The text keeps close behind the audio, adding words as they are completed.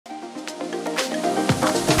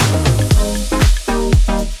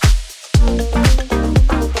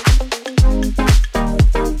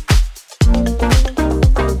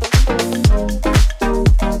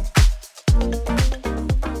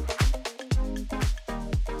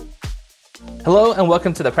Hello, and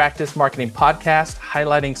welcome to the Practice Marketing Podcast,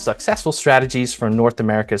 highlighting successful strategies from North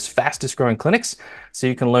America's fastest growing clinics so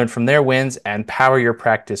you can learn from their wins and power your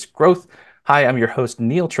practice growth. Hi, I'm your host,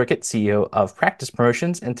 Neil Trickett, CEO of Practice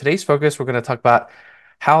Promotions. And today's focus, we're going to talk about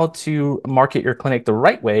how to market your clinic the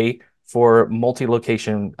right way for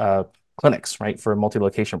multi-location clinics, right? For a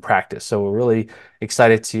multi-location practice. So we're really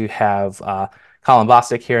excited to have Colin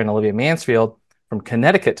Bostic here and Olivia Mansfield from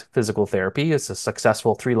Connecticut Physical Therapy. It's a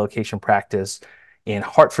successful 3-location practice in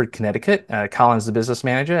Hartford, Connecticut. Colin is the business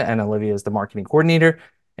manager and Olivia is the marketing coordinator.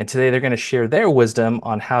 And today they're going to share their wisdom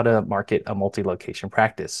on how to market a multi-location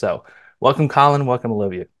practice. So welcome, Colin. Welcome,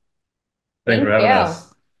 Olivia. Thanks for having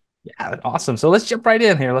us. Yeah, awesome. So let's jump right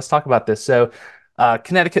in here. Let's talk about this. So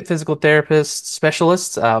Connecticut Physical Therapist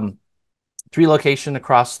Specialists, 3-location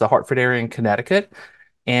across the Hartford area in Connecticut.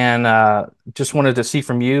 And just wanted to see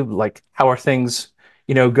from you, like, how are things,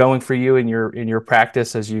 going for you in your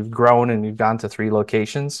practice as you've grown and you've gone to 3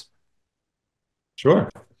 locations? Sure.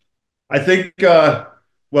 I think,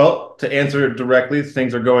 well, to answer it directly,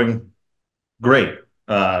 things are going great.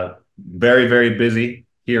 Very, very busy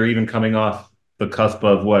here, even coming off the cusp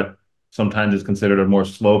of what sometimes is considered a more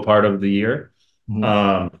slow part of the year. Mhm.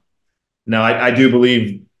 Um, Now, I do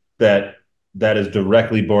believe that that is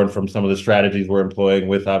directly born from some of the strategies we're employing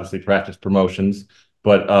with obviously practice promotions,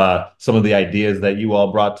 but some of the ideas that you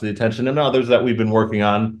all brought to the attention and others that we've been working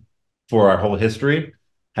on for our whole history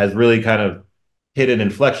has really kind of hit an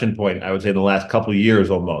inflection point, I would say, in the last couple of years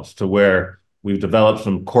almost, to where we've developed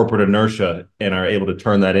some corporate inertia and are able to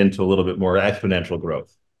turn that into a little bit more exponential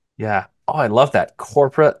growth. Yeah. Oh, I love that.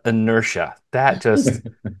 Corporate inertia. That is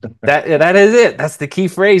it. That's the key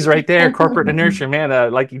phrase right there. Corporate inertia,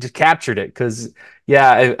 man. Like, you just captured it. Because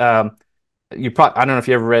yeah, I don't know if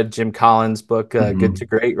you ever read Jim Collins' book, Good to Mhm.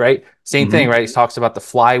 Great, right? Same thing, Mhm. right? He talks about the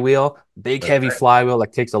flywheel, big, That's heavy right. flywheel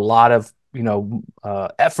that takes a lot of,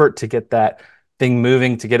 effort to get that thing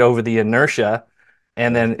moving, to get over the inertia,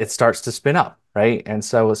 and That's then it starts to spin up, right? And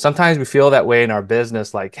so sometimes we feel that way in our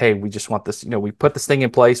business, like, hey, we just want this, we put this thing in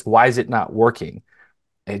place. Why is it not working?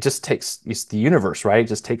 It just takes, it's the universe, right? It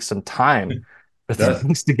just takes some time it. for Does.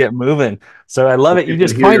 things to get moving. So I love For it. You people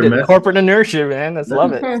to just hear your coined it, message. corporate inertia, man. Let's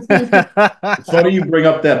love it. It's funny you bring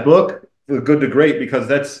up that book, The Good to Great, because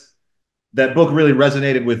that book really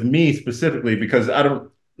resonated with me specifically because I don't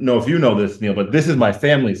know if you know this, Neil, but this is my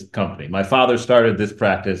family's company. My father started this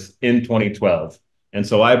practice in 2012. And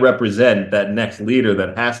so I represent that next leader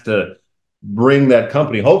that has to bring that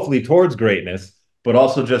company, hopefully towards greatness, but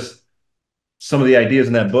also just some of the ideas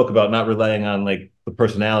in that book about not relying on like the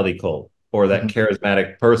personality cult or that Mhm.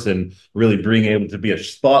 charismatic person really being able to be a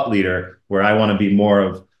thought leader where I want to be more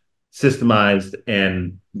of systemized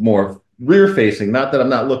and more rear facing. Not that I'm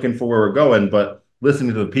not looking for where we're going, but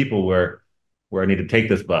listening to the people where I need to take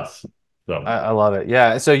this bus. So I love it.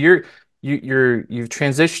 Yeah. So you've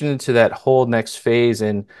transitioned into that whole next phase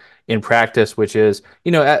in practice, which is,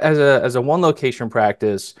 as a 1 location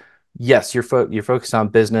practice, yes, you're focused on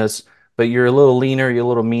business, but you're a little leaner, you're a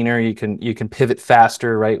little meaner. You can pivot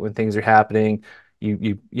faster, right, when things are happening.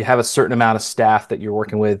 You have a certain amount of staff that you're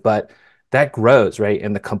working with, but that grows, right?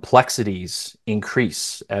 And the complexities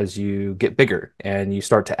increase as you get bigger and you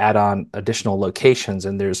start to add on additional locations.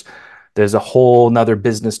 And there's a whole nother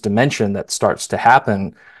business dimension that starts to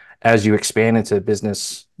happen as you expand into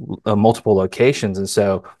business, multiple locations. And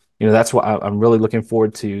so, that's what I'm really looking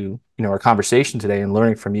forward to, our conversation today and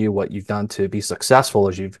learning from you what you've done to be successful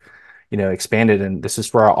as you've, expanded. And this is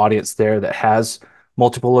for our audience there that has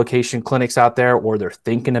multiple location clinics out there, or they're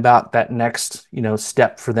thinking about that next,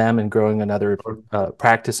 step for them and growing another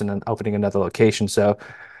practice and then opening another location. So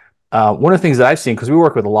one of the things that I've seen, because we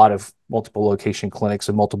work with a lot of multiple location clinics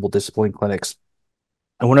and multiple discipline clinics,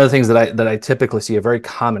 and one of the things that I typically see, a very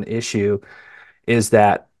common issue, is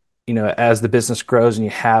that, as the business grows and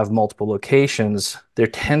you have multiple locations, there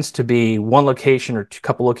tends to be one location or a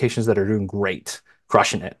couple locations that are doing great,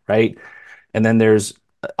 crushing it, right? And then there's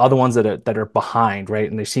other ones that are behind, right?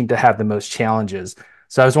 And they seem to have the most challenges.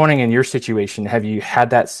 So I was wondering, in your situation, have you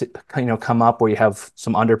had that, come up where you have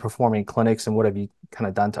some underperforming clinics, and what have you kind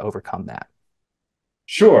of done to overcome that?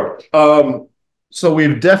 sure. So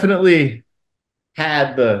we've definitely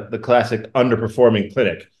had the classic underperforming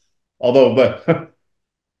clinic. Although but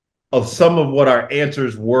of some of what our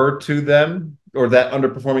answers were to them or that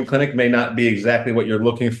underperforming clinic may not be exactly what you're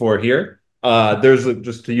looking for here.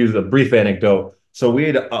 Just to use a brief anecdote. So we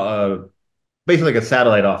had basically like a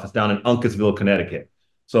satellite office down in Uncasville, Connecticut.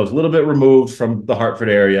 So it's a little bit removed from the Hartford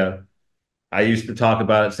area. I used to talk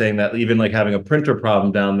about it saying that even like having a printer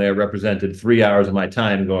problem down there represented 3 hours of my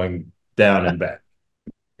time going down and back.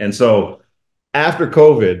 And so After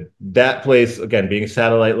COVID, that place, again, being a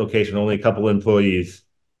satellite location, only a couple employees,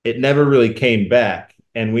 it never really came back.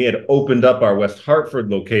 And we had opened up our West Hartford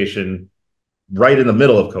location right in the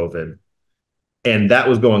middle of COVID, and that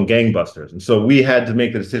was going gangbusters. And so we had to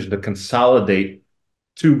make the decision to consolidate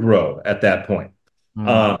to grow at that point. Mm.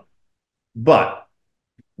 Uh, but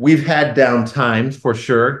we've had down times for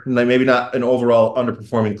sure, maybe not an overall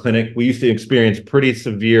underperforming clinic. We used to experience pretty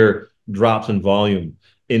severe drops in volume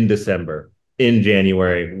in December, in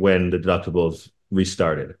January when the deductibles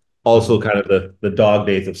restarted. Also, Mhm. kind of the dog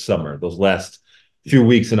days of summer, those last few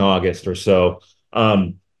weeks in August or so.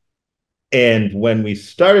 And when we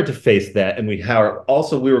started to face that, and we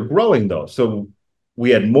were growing though, so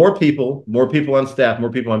we had more people on staff,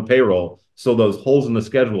 more people on payroll. So those holes in the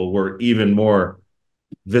schedule were even more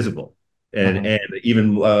visible Mhm. and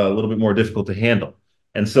even a little bit more difficult to handle.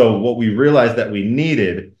 And so what we realized that we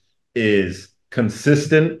needed is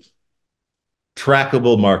consistent,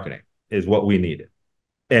 trackable marketing is what we needed.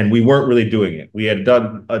 And we weren't really doing it. We had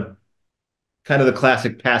done a kind of the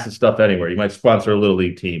classic passive stuff anywhere. You might sponsor a little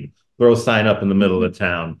league team, throw a sign up in the middle of the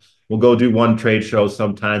town. We'll go do one trade show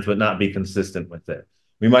sometimes, but not be consistent with it.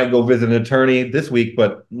 We might go visit an attorney this week,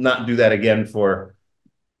 but not do that again for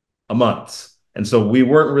a month. And so we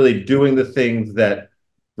weren't really doing the things that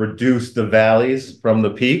reduce the valleys from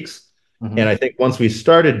the peaks. And Mhm. I think once we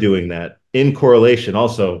started doing that in correlation,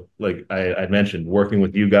 also, like I mentioned, working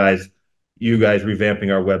with you guys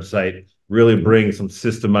revamping our website, really bring some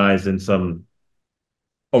systemized and some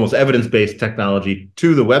almost evidence-based technology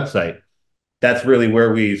to the website. That's really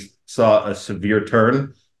where we saw a severe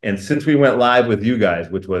turn. And since we went live with you guys,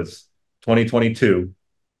 which was 2022,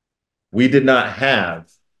 we did not have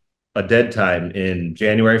a dead time in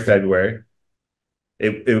January, February.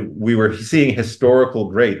 We were seeing historical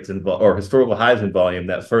greats or historical highs in volume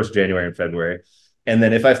that first January and February. And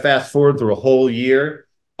then if I fast forward through a whole year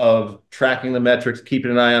of tracking the metrics, keeping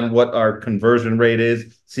an eye on what our conversion rate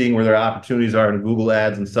is, seeing where their opportunities are in Google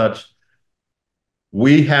ads and such,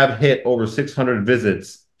 we have hit over 600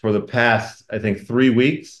 visits for the past, I think, 3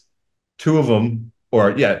 weeks. Two of them,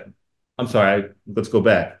 or yeah, I'm sorry, let's go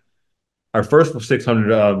back. Our first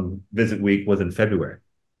 600 visit week was in February.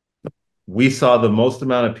 We saw the most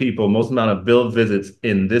amount of people, most amount of billed visits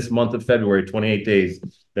in this month of February, 28 days,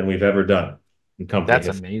 than we've ever done in company That's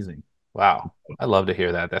history. amazing. Wow. I love to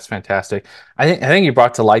hear that. That's fantastic. I think you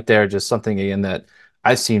brought to light there just something again that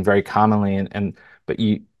I've seen very commonly and but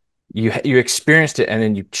you experienced it and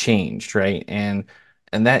then you changed, right? And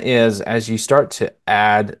that is as you start to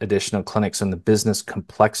add additional clinics and the business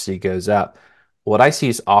complexity goes up, what I see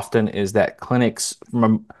is often is that clinics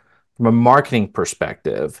from a marketing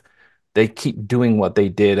perspective, they keep doing what they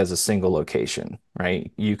did as a single location,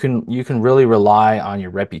 right? You can really rely on your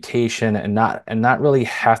reputation and not really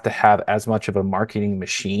have to have as much of a marketing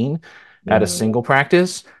machine at a Mm-hmm. single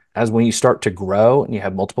practice as when you start to grow and you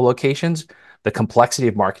have multiple locations. The complexity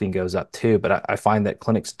of marketing goes up too, but I find that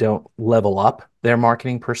clinics don't level up their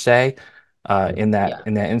marketing per se in that Yeah.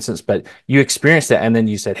 in that instance. But you experienced that, and then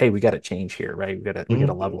you said, "Hey, we got to change here, right? We got to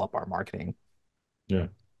Mm-hmm. level up our marketing." Yeah.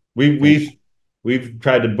 We, Fan- we've, we've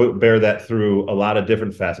tried to bear that through a lot of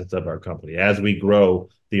different facets of our company. As we grow,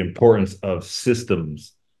 the importance of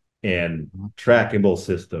systems and trackable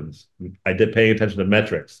systems. I did pay attention to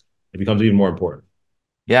metrics. It becomes even more important.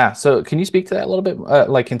 Yeah. So can you speak to that a little bit,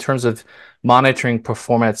 like in terms of monitoring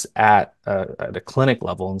performance at a clinic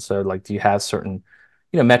level? And so, like, do you have certain,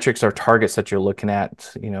 metrics or targets that you're looking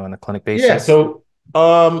at, on a clinic Yeah, basis? so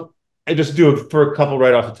I just do it for a couple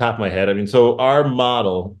right off the top of my head. I mean, so our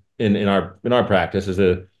model in our practice is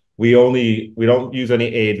that we don't use any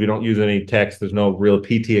aids, we don't use any text. There's no real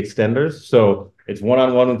PT extenders, so it's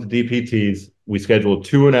one-on-one with the DPTs. We schedule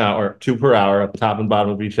 2 an hour, 2 per hour at the top and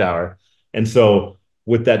bottom of each hour, and so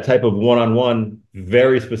with that type of one-on-one,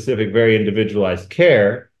 very specific, very individualized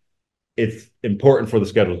care, it's important for the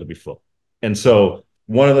schedule to be full. And so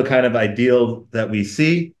one of the kind of ideal that we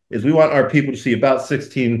see is we want our people to see about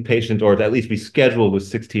 16 patients or to at least be scheduled with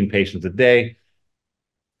 16 patients a day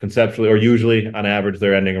conceptually, or usually on average,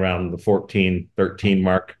 they're ending around the 14, 13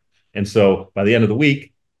 mark. And so by the end of the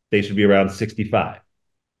week, they should be around 65.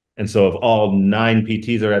 And so if all 9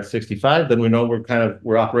 PTs are at 65, then we know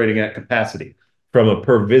we're operating at capacity. From a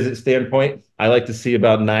per visit standpoint, I like to see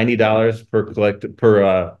about $90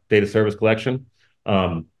 per data service collection.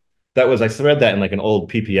 Um, I read that in like an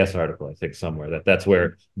old PPS article, I think somewhere that's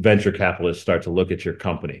where venture capitalists start to look at your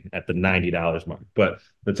company at the $90 mark. But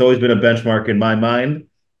that's always been a benchmark in my mind.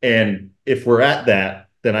 And if we're at that,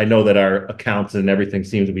 then I know that our accounts and everything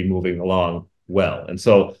seems to be moving along well. And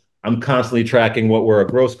so I'm constantly tracking what where our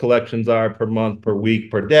gross collections are per month, per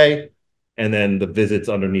week, per day. and then the visits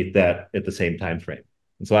underneath that at the same time frame.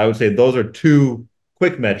 And so I would say those are two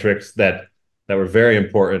quick metrics that were very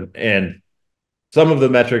important. And some of the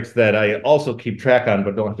metrics that I also keep track on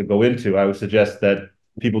but don't have to go into, I would suggest that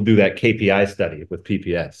people do that KPI study with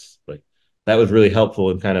PPS. Like that was really helpful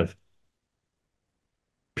in kind of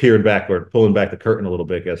peering back or pulling back the curtain a little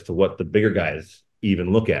bit as to what the bigger guys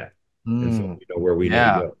even look at. And so Mm, we know where we need to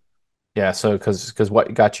yeah. go. Yeah. So, because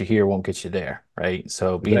what got you here won't get you there, right?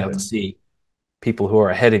 So, being able to Exactly. see people who are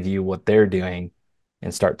ahead of you, what they're doing,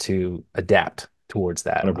 and start to adapt towards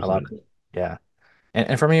that. I love 100%. it. Yeah.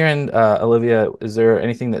 And from your end, Olivia, is there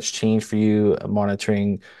anything that's changed for you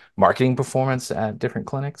monitoring marketing performance at different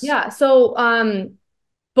clinics? Yeah. So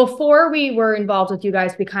before we were involved with you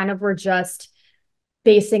guys, we kind of were just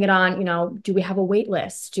basing it on, do we have a wait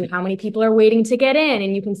list? How many people are waiting to get in?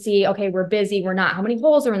 And you can see, okay, we're busy, we're not. How many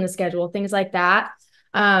holes are in the schedule? Things like that.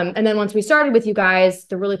 And then once we started with you guys,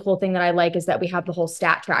 the really cool thing that I like is that we have the whole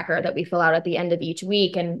stat tracker that we fill out at the end of each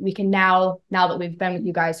week. And we can now that we've been with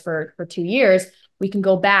you guys for 2 years, we can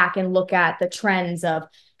go back and look at the trends of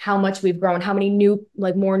how much we've grown, how many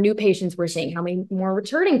more new patients we're seeing, how many more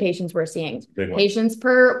returning patients we're seeing, patients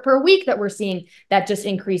per week that we're seeing. That just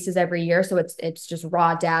increases every year. So it's just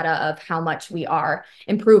raw data of how much we are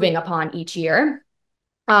improving upon each year.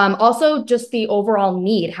 Also just the overall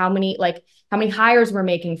need, how many hires we're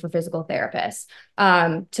making for physical therapists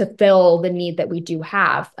to fill the need that we do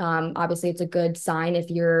have. Obviously, it's a good sign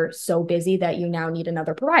if you're so busy that you now need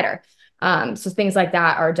another provider. So things like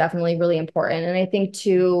that are definitely really important. And I think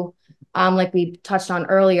too, like we touched on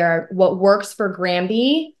earlier, what works for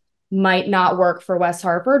Granby might not work for West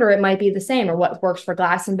Hartford, or it might be the same, or what works for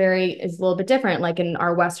Glastonbury is a little bit different. Like in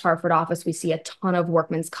our West Hartford office, we see a ton of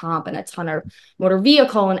workman's comp and a ton of motor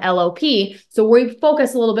vehicle and LOP. So we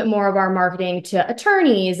focus a little bit more of our marketing to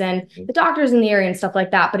attorneys and the doctors in the area and stuff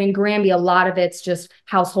like that. But in Granby, a lot of it's just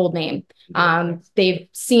household name. They've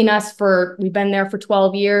seen us we've been there for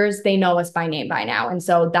 12 years. They know us by name by now. And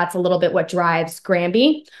so that's a little bit what drives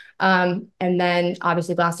Granby. And then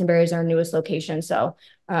obviously Glastonbury is our newest location. So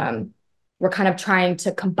we're kind of trying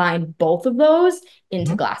to combine both of those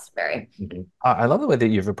into Glastonbury. I love the way that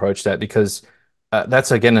you've approached that because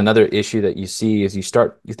that's again another issue that you see is you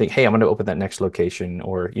think, hey, I'm going to open that next location,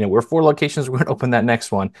 or we're 4 locations, we're going to open that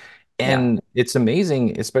next one, Yeah. and it's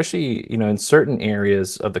amazing, especially in certain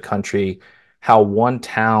areas of the country, how one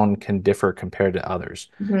town can differ compared to others.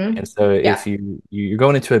 Mm-hmm. And so Yeah. if you're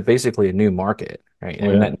going into basically a new market, right? Oh,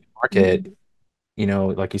 And in yeah. that new market,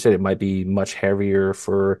 like you said, it might be much heavier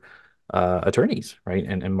for attorneys, right?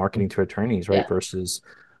 And marketing to attorneys, right? Yeah. Versus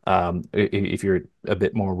if you're a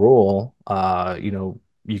bit more rural,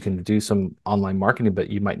 you can do some online marketing,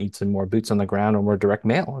 but you might need some more boots on the ground or more direct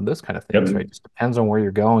mail and those kind of things, right? Yep. It just depends on where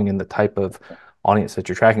you're going and the type of audience that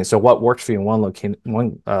you're tracking. So what works for you in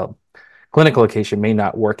one clinic location may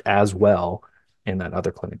not work as well in that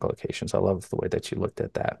other clinic location. So I love the way that you looked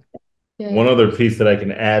at that. One other piece that I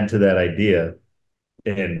can add to that idea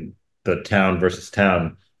in the town versus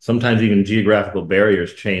town, sometimes even geographical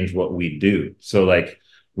barriers change what we do. So like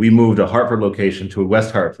we moved a Hartford location to a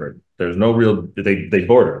West Hartford. There's no real, they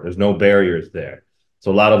border, there's no barriers there.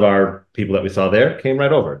 So a lot of our people that we saw there came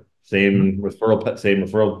right over. Same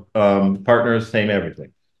referral partners, same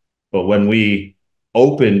everything. But when we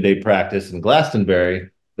opened a practice in Glastonbury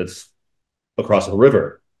that's across a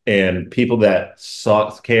river, and people that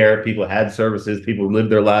sought care, people had services, people lived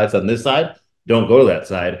their lives on this side, don't go to that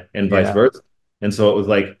side, and vice Yeah. versa. And so it was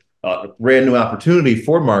like a brand new opportunity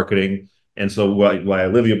for marketing. And so why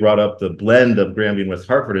Olivia brought up the blend of Granby and West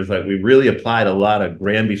Hartford is like we really applied a lot of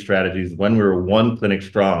Granby strategies when we were one clinic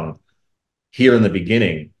strong here in the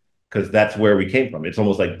beginning, because that's where we came from. It's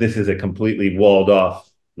almost like this is a completely walled off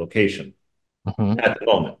location Mhm. at the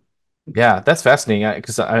moment. Yeah, that's fascinating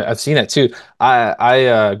because I've seen it too.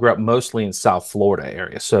 I grew up mostly in South Florida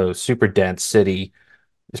area, so super dense city.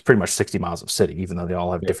 It's pretty much 60 miles of city, even though they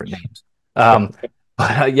all have different names. Um,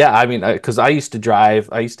 but yeah, I mean, because I used to drive,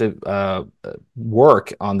 I used to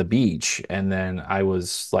work on the beach, and then I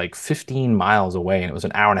was like 15 miles away, and it was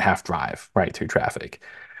an hour and a half drive right through traffic.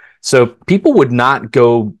 So people would not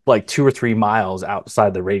go like 2 or 3 miles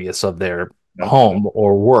outside the radius of their home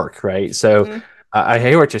or work, right? So Mhm. I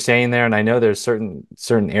hear what you're saying there, and I know there's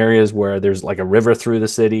certain areas where there's like a river through the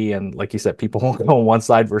city, and like you said, people won't go on one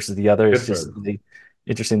side versus the other. It's just really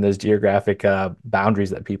interesting those geographic boundaries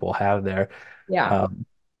that people have there. Yeah.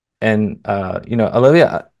 And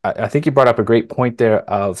Olivia, I think you brought up a great point there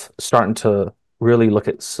of starting to really look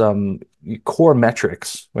at some core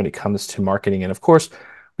metrics when it comes to marketing. And of course,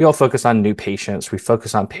 we all focus on new patients, we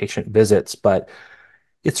focus on patient visits, but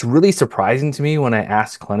it's really surprising to me when I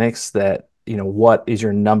ask clinics that what is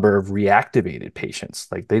your number of reactivated patients?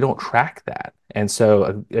 Like they don't track that. And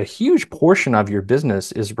so a huge portion of your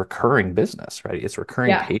business is recurring business, right? It's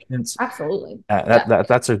recurring Yeah, patients. absolutely. That, Yeah. that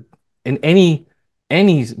that's a in any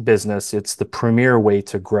business, it's the premier way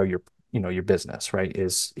to grow your business, right?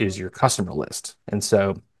 Is your customer list. And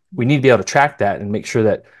so we need to be able to track that and make sure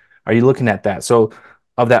that are you looking at that? So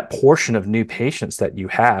of that portion of new patients that you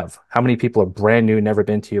have, how many people are brand new, never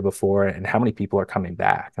been to you before, and how many people are coming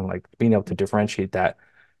back? And like being able to differentiate that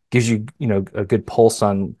gives you, a good pulse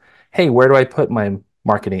on, hey, where do I put my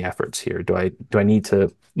marketing efforts here? Do I need to,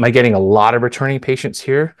 am I getting a lot of returning patients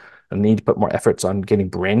here? I need to put more efforts on getting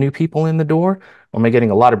brand new people in the door. Or am I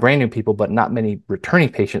getting a lot of brand new people, but not many returning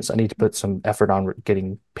patients? I need to put some effort on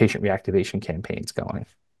getting patient reactivation campaigns going.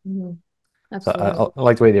 Mhm. So Absolutely. I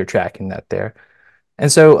like the way they're tracking that there.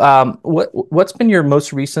 And so, what's been your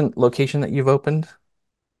most recent location that you've opened?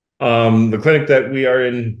 The clinic that we are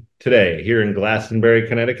in today here in Glastonbury,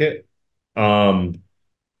 Connecticut. Um,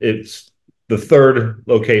 it's the third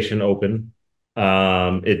location open.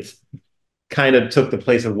 It's kind of took the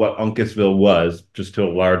place of what Uncasville was, just to a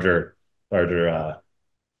larger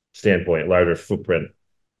standpoint, larger footprint.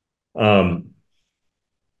 Um,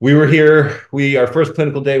 we were here. Our first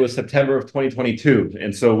clinical day was September of 2022,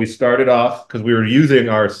 and so we started off because we were using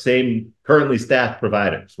our same currently staffed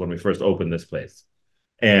providers when we first opened this place,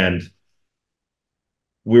 and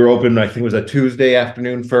we were open. I think it was a Tuesday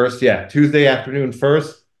afternoon first. Yeah, Tuesday afternoon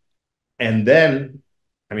first, and then,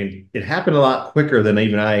 I mean, it happened a lot quicker than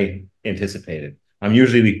even I anticipated. I'm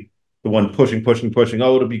usually the one pushing, pushing, pushing.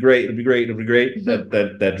 Oh, it'll be great. It'll be great. It'll be great.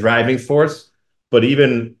 That driving force. But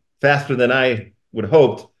even faster than I would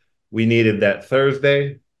hoped, we needed that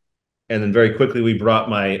Thursday. And then very quickly we brought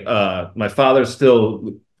my father's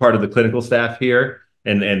still part of the clinical staff here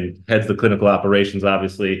and heads the clinical operations,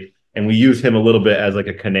 obviously. And we use him a little bit as like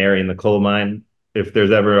a canary in the coal mine. If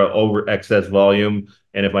there's ever a over excess volume,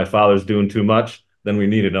 and if my father's doing too much, then we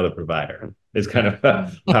need another provider. It's kind of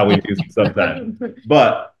how we use it sometimes.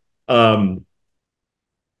 But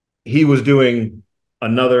he was doing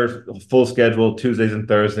another full schedule Tuesdays and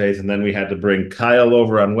Thursdays, and then we had to bring Kyle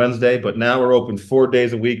over on Wednesday. But now we're open 4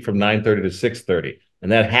 days a week from 9:30 to 6:30,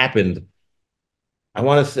 and that happened. I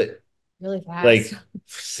want to say Really fast. like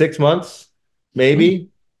 6 months, Mm, maybe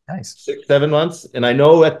nice. 6, 7 months. And I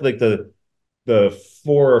know at like the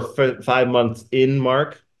 4 or 5 months in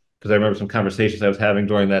mark, because I remember some conversations I was having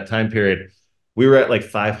during that time period, we were at like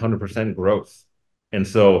 500% growth. And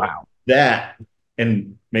so Wow. that,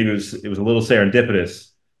 and maybe it was a little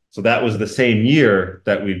serendipitous. So that was the same year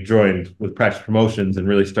that we joined with Practice Promotions and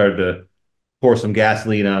really started to pour some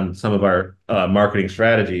gasoline on some of our marketing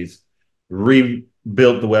strategies,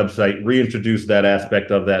 rebuilt the website, reintroduced that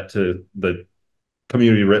aspect of that to the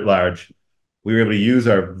community writ large. We were able to use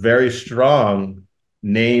our very strong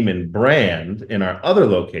name and brand in our other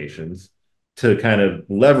locations to kind of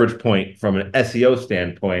leverage point from an SEO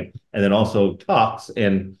standpoint, and then also talks.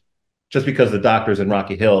 And just because the doctor's in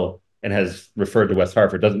Rocky Hill and has referred to West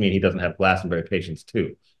Hartford doesn't mean he doesn't have Glastonbury patients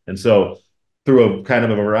too. And so through a kind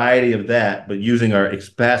of a variety of that, but using our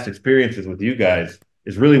past experiences with you guys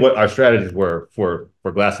is really what our strategies were for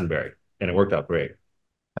Glastonbury, and it worked out great.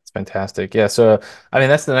 That's fantastic. Yeah. So, I mean,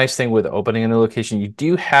 that's the nice thing with opening a new location. You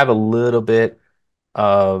do have a little bit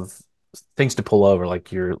of things to pull over,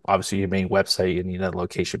 like your obviously your main website, you need a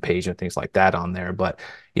location page and things like that on there. But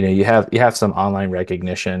you have some online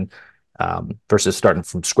recognition versus starting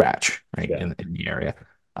from scratch, right, Yeah. in the area.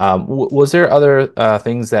 Was there other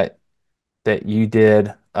things that you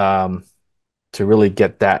did to really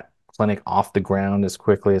get that clinic off the ground as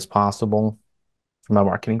quickly as possible from a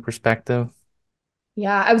marketing perspective?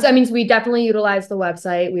 Yeah, I mean, we definitely utilized the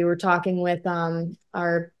website. We were talking with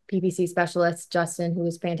our PPC specialist, Justin, who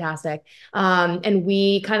was fantastic. And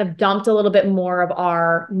we kind of dumped a little bit more of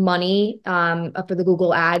our money for the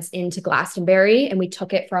Google ads into Glastonbury. And we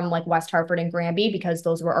took it from like West Hartford and Granby because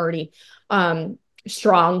those were already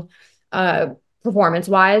strong performance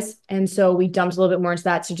wise. And so we dumped a little bit more into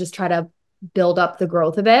that to just try to build up the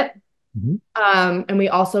growth of it. Mhm. And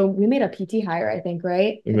we made a PT hire, I think,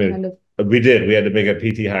 right? We To made, kind of we did. We had to make a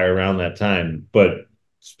PT hire around that time, but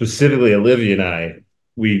specifically Olivia and I,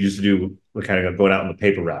 we used to do we kind of going out on the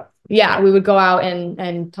paper route. yeah, we would go out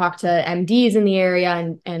and talk to MDs in the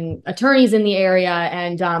area and attorneys in the area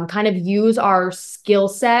and kind of use our skill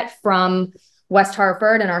set from West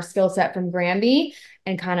Hartford and our skill set from Granby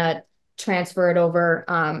and kind of transfer it over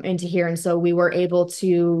into here. And so we were able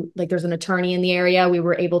to, like, there's an attorney in the area. We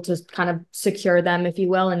were able to kind of secure them, if you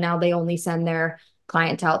will. And now they only send their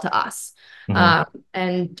clientele to us. Mhm.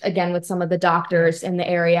 And again, with some of the doctors in the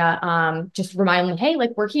area, just reminding them, hey,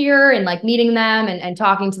 like we're here, and like meeting them and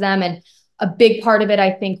talking to them. And a big part of it,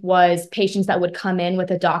 I think, was patients that would come in with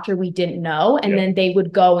a doctor we didn't know, and then they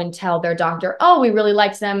would go and tell their doctor, oh, we really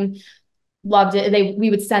liked them, loved it. We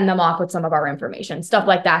would send them off with some of our information, stuff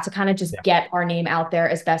like that, to kind of just get our name out there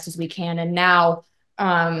as best as we can. And now,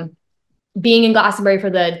 being in Glastonbury for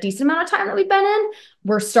the decent amount of time that we've been in,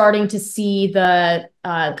 we're starting to see the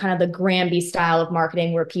kind of the Granby style of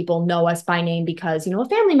marketing, where people know us by name because, a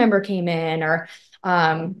family member came in, or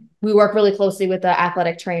we work really closely with the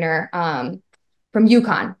athletic trainer from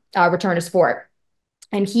UConn, Return to Sport.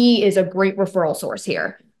 And he is a great referral source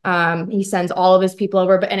here. He sends all of his people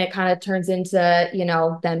over, and it kind of turns into,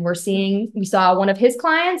 then we saw one of his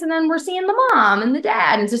clients, and then we're seeing the mom and the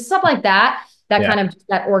dad, and just stuff like that. Kind of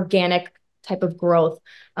that organic type of growth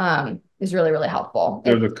is really, really helpful.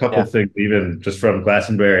 There's a couple things, even just from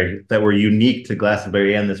Glastonbury, that were unique to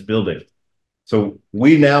Glastonbury and this building. So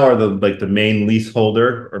we now are the main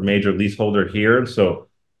leaseholder or major leaseholder here. And so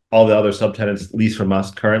all the other subtenants lease from us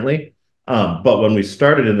currently. But when we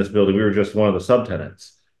started in this building, we were just one of the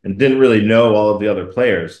subtenants and didn't really know all of the other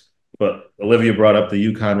players. But Olivia brought up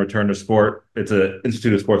the UConn Return to Sport. It's an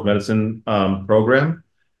Institute of Sports Medicine program.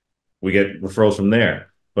 We get referrals from there.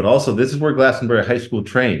 But also, this is where Glastonbury High School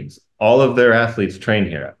trains. All of their athletes train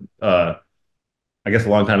here. I guess a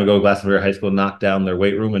long time ago, Glastonbury High School knocked down their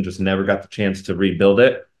weight room and just never got the chance to rebuild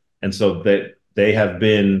it. And so they have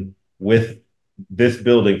been with this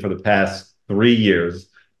building for the past 3 years.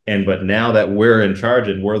 But now that we're in charge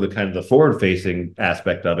and we're the kind of the forward-facing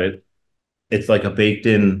aspect of it, it's like a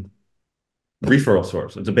baked-in referral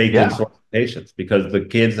source. It's a baked-in source of patients, because the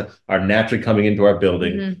kids are naturally coming into our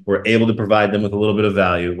building. Mm-hmm. We're able to provide them with a little bit of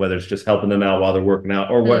value, whether it's just helping them out while they're working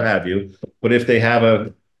out or what have you. But if they have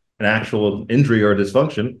an actual injury or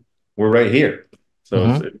dysfunction, we're right here.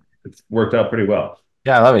 So it's worked out pretty well.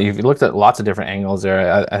 Yeah, I love it. You've looked at lots of different angles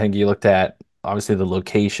there. I think you looked at obviously the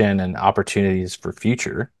location and opportunities for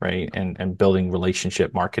future, right? And building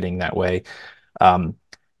relationship marketing that way.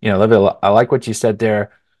 Olivia, I like what you said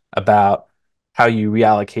there about how you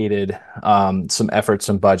reallocated some effort,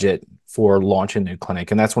 some budget for launching a new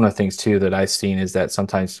clinic. And that's one of the things too that I've seen, is that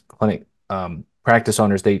sometimes clinic practice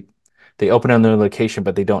owners, they open a new location,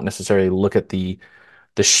 but they don't necessarily look at the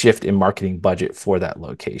shift in marketing budget for that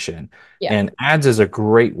location. Yeah. And ads is a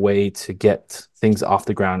great way to get things off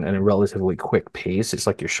the ground in a relatively quick pace. It's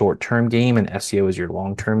like your short-term game, and SEO is your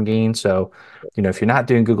long-term gain. So, if you're not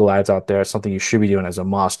doing Google ads out there, it's something you should be doing as a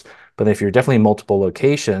must. But if you're definitely in multiple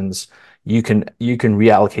locations, you can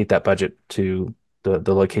reallocate that budget to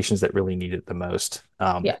the locations that really need it the most.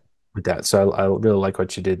 With that. So I really like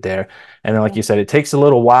what you did there. And then, like you said, it takes a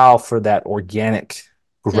little while for that organic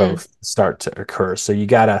growth start to occur. So you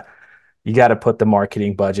gotta put the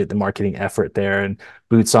marketing budget, the marketing effort there, and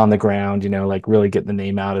boots on the ground, like really get the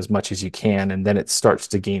name out as much as you can. And then it starts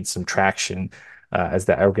to gain some traction as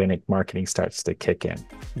the organic marketing starts to kick in.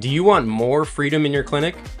 Do you want more freedom in your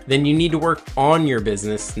clinic? Then you need to work on your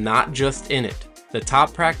business, not just in it. The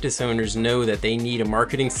top practice owners know that they need a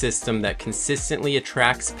marketing system that consistently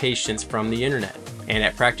attracts patients from the internet. And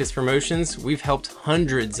at Practice Promotions, we've helped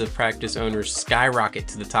hundreds of practice owners skyrocket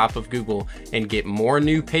to the top of Google and get more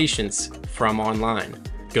new patients from online.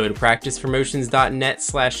 Go to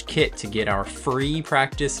practicepromotions.net/kit to get our free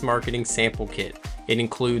practice marketing sample kit. It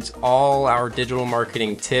includes all our digital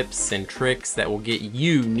marketing tips and tricks that will get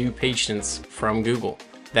you new patients from Google.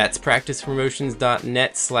 That's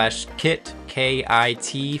practicepromotions.net/kit,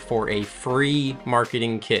 KIT, for a free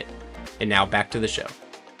marketing kit. And now back to the show.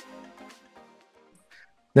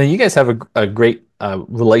 Now, you guys have a great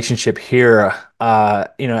relationship here.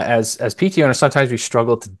 As PT owners, sometimes we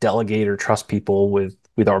struggle to delegate or trust people with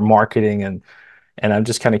our marketing, and I'm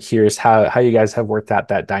just kind of curious how you guys have worked out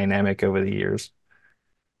that dynamic over the years.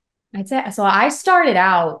 I'd say so. I started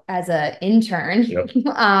out as an intern. Yep.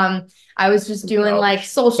 I was just doing like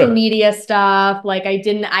social media stuff. Like I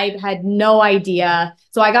had no idea.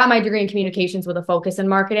 So I got my degree in communications with a focus in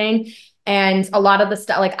marketing. And a lot of the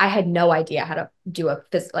stuff, like I had no idea how to do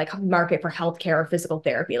market for healthcare or physical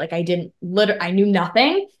therapy. Like I knew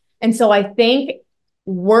nothing. And so I think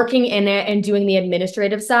working in it and doing the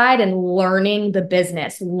administrative side and learning the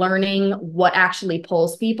business, learning what actually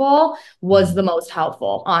pulls people was the most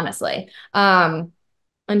helpful, honestly. And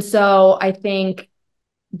so I think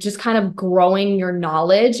just kind of growing your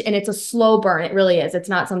knowledge, and it's a slow burn. It really is. It's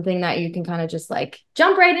not something that you can kind of just like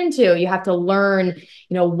jump right into. You have to learn,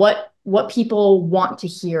 what what people want to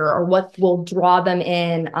hear or what will draw them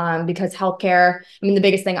in. Because healthcare, I mean, the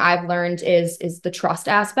biggest thing I've learned is the trust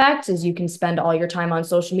aspect. Is you can spend all your time on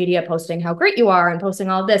social media posting how great you are and posting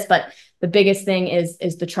all of this, but the biggest thing is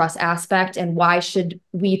the trust aspect. And why should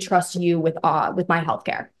we trust you with my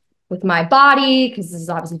healthcare, with my body? Because this is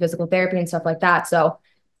obviously physical therapy and stuff like that. So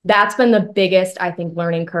that's been the biggest, I think,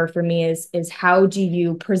 learning curve for me is how do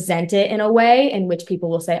you present it in a way in which people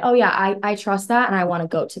will say, oh yeah, I trust that and I want to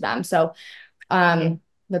go to them. So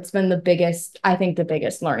that's been the biggest, I think the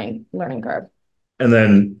biggest learning curve. And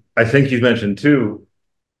then I think you've mentioned too,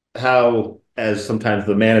 how as sometimes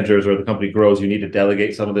the managers or the company grows, you need to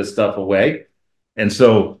delegate some of this stuff away. And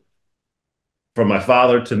so from my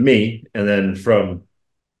father to me, and then from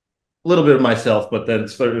a little bit of myself, but then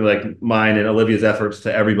certainly like mine and Olivia's efforts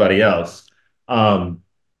to everybody else. Um,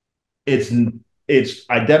 it's it's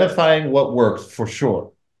identifying what works for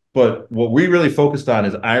sure, but what we really focused on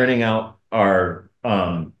is ironing out our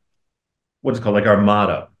what's it called, like our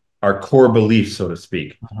motto, our core beliefs, so to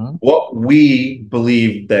speak. What we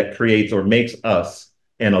believe that creates or makes us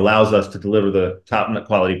and allows us to deliver the top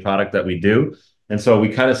quality product that we do. And so we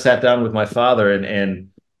kind of sat down with my father and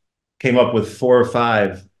came up with 4 or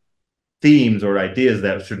 5 themes or ideas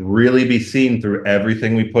that should really be seen through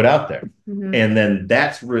everything we put out there. And then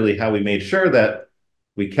that's really how we made sure that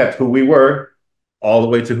we kept who we were all the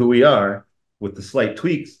way to who we are with the slight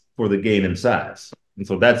tweaks for the gain in size. And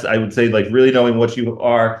so that's, I would say, like really knowing what you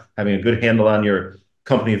are, having a good handle on your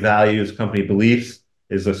company values, company beliefs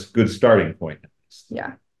is a good starting point.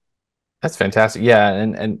 Yeah. That's fantastic. Yeah.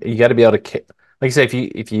 And you got to be able to, like you say,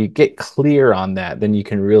 if you get clear on that, then you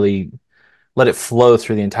can really let it flow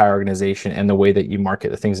through the entire organization and the way that you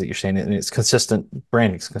market the things that you're saying. And it's consistent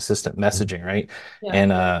branding, it's consistent messaging, right?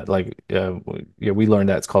 Yeah. And we learned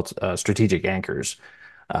that it's called strategic anchors.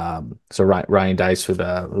 So Ryan Dice with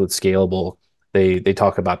Scalable, they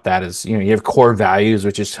talk about that as, you have core values,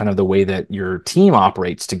 which is kind of the way that your team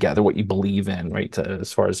operates together, what you believe in, right?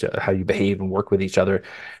 As far as how you behave and work with each other.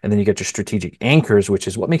 And then you get your strategic anchors, which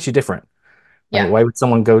is what makes you different. Right? Yeah. Why would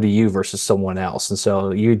someone go to you versus someone else? And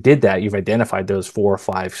so you did that. You've identified those 4 or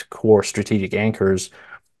 5 core strategic anchors.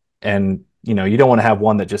 And, you don't want to have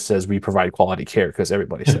one that just says we provide quality care because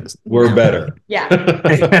everybody says we're better. Yeah.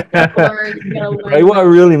 Right. What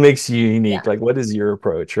really makes you unique? Yeah. Like, what is your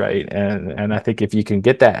approach? Right. And I think if you can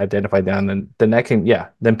get that identified down, then that can,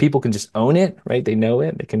 then people can just own it, right? They know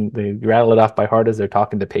it. They rattle it off by heart as they're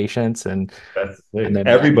talking to patients. And then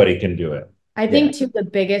everybody can do it. I think too, the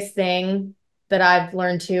biggest thing that I've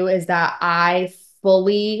learned too is that I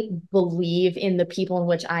fully believe in the people in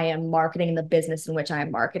which I am marketing and the business in which I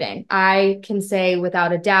am marketing. I can say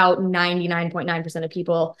without a doubt, 99.9% of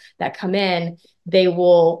people that come in, they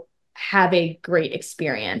will have a great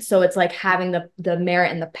experience. So it's like having the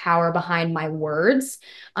merit and the power behind my words.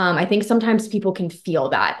 I think sometimes people can feel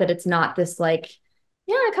that it's not this like,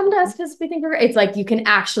 yeah, come to us because we think it's like you can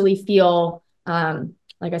actually feel,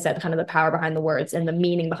 like I said, kind of the power behind the words and the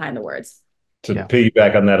meaning behind the words. To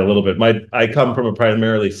piggyback on that a little bit, I come from a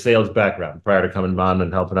primarily sales background prior to coming on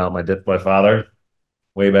and helping out my father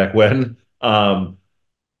way back when.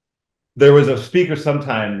 There was a speaker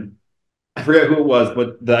sometime, I forget who it was,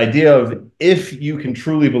 but the idea of if you can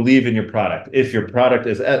truly believe in your product, if your product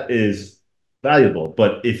is valuable,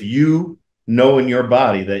 but if you know in your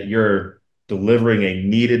body that you're delivering a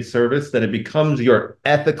needed service, then it becomes your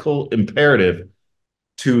ethical imperative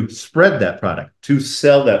to spread that product, to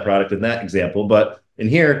sell that product in that example, but in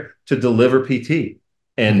here to deliver PT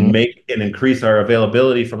and make and increase our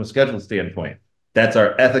availability from a schedule standpoint. That's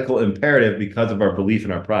our ethical imperative because of our belief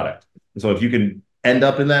in our product. And so if you can end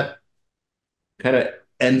up in that kind of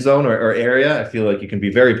end zone or area, I feel like you can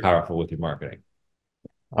be very powerful with your marketing.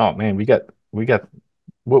 Oh man, we got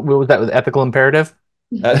what was that with ethical imperative?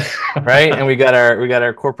 Right? And we got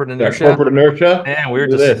our corporate inertia. Corporate inertia. Man, we were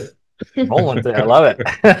just rolling through. I love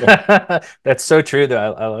it. That's so true, though.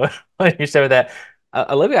 I love what you said with that.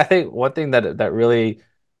 Olivia, I think one thing that really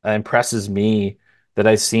impresses me that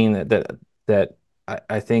I've seen that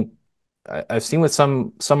I think I've seen with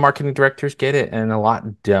some marketing directors get it and a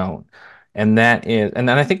lot don't. And then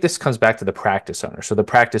I think this comes back to the practice owner. So the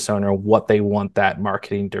practice owner, what they want that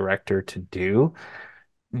marketing director to do.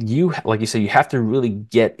 Like you said, you have to really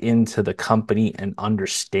get into the company and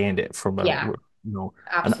understand it from an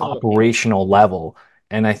operational level.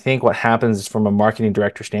 And I think what happens from a marketing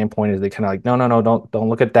director standpoint is they kind of like, no, don't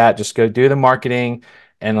look at that. Just go do the marketing.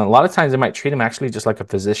 And a lot of times they might treat them actually just like a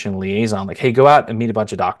physician liaison, like, hey, go out and meet a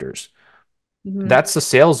bunch of doctors. That's the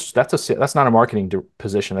sales. That's not a marketing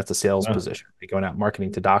position. That's a sales position. Going out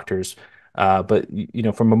marketing to doctors. But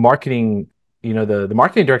from a marketing the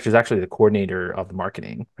marketing director is actually the coordinator of the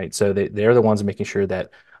marketing, right? So they're the ones making sure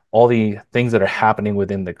that all the things that are happening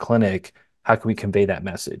within the clinic, how can we convey that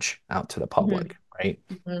message out to the public, right?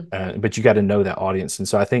 But you got to know that audience. And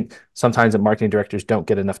so I think sometimes the marketing directors don't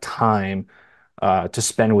get enough time to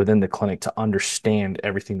spend within the clinic to understand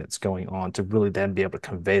everything that's going on, to really then be able to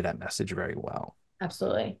convey that message very well.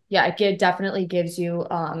 Absolutely. Yeah, it definitely gives you,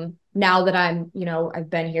 now that I've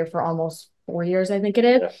been here for almost 4 years, I think it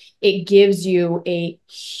is, it gives you a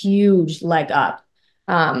huge leg up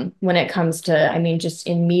when it comes to, I mean, just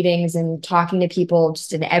in meetings and talking to people,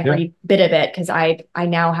 just in every bit of it, because I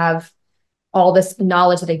now have all this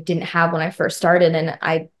knowledge that I didn't have when I first started.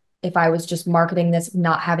 And if I was just marketing this,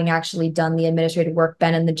 not having actually done the administrative work,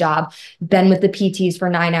 been in the job, been with the PTs for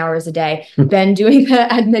 9 hours a day, been doing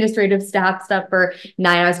the administrative staff stuff for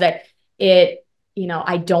 9 hours a day,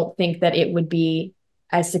 I don't think that it would be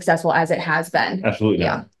as successful as it has been. Absolutely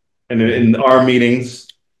not. And in our meetings,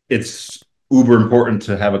 it's uber important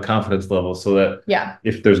to have a confidence level so that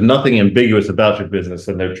if there's nothing ambiguous about your business,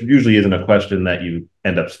 then there usually isn't a question that you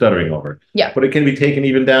end up stuttering over. But it can be taken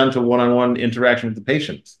even down to one-on-one interaction with the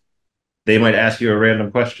patients. They might ask you a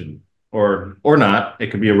random question or not.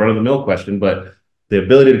 It could be a run-of-the-mill question, but the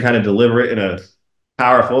ability to kind of deliver it in a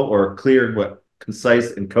powerful or clear,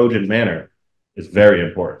 concise and cogent manner is very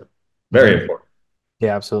important. Very important.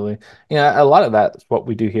 Yeah, absolutely. A lot of that is what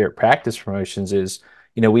we do here at Practice Promotions is,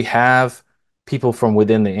 we have people from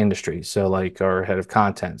within the industry. So like our head of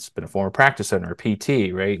content's been a former practice owner, a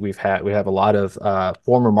PT, right? We have a lot of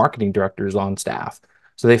former marketing directors on staff.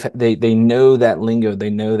 So they know that lingo,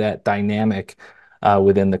 they know that dynamic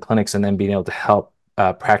within the clinics, and then being able to help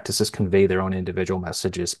practices convey their own individual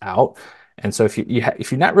messages out. And so if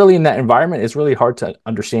you're not really in that environment, it's really hard to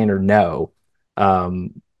understand or know,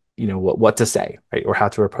 what to say, right, or how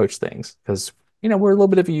to approach things, because we're a little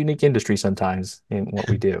bit of a unique industry sometimes in what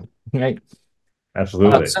we do, right?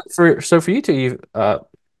 Absolutely. So for you two,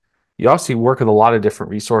 you obviously work with a lot of different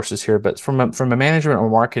resources here, but from a management or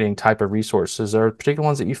marketing type of resources, are there particular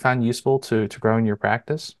ones that you found useful to grow in your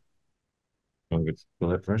practice? Go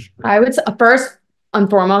ahead first. I would say, first and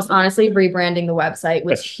foremost, honestly, rebranding the website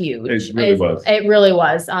was huge. It really was. It really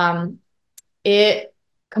was. It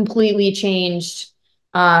completely changed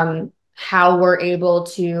how we're able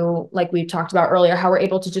to, like we've talked about earlier, how we're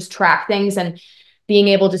able to just track things and being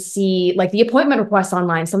able to see like the appointment requests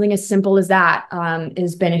online, something as simple as that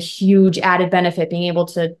has been a huge added benefit, being able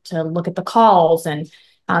to look at the calls and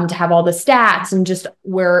to have all the stats and just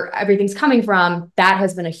where everything's coming from. That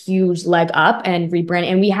has been a huge leg up and rebrand.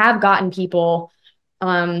 And we have gotten people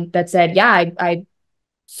that said, yeah, I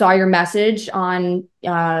saw your message on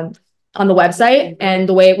the website, and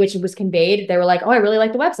the way in which it was conveyed, they were like, oh, I really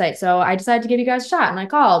like the website. So I decided to give you guys a shot, and I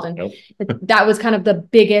called. And that was kind of the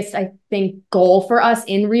biggest, I think, goal for us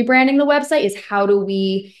in rebranding the website, is how do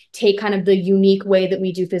we take kind of the unique way that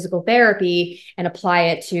we do physical therapy and apply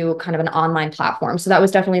it to kind of an online platform. So that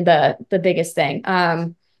was definitely the biggest thing.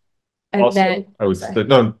 And also, then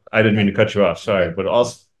no, I didn't mean to cut you off. Sorry. But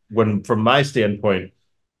also, from my standpoint,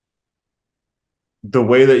 the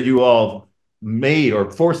way that you all made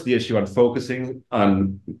or forced the issue on focusing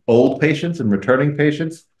on old patients and returning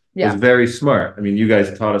patients was very smart. I mean, you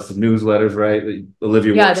guys taught us the newsletters, right?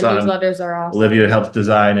 Olivia works on. The newsletters are awesome. Olivia helps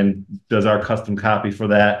design and does our custom copy for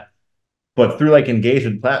that. But through like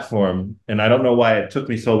engagement platform, and I don't know why it took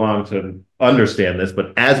me so long to understand this,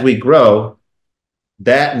 but as we grow,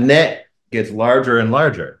 that net gets larger and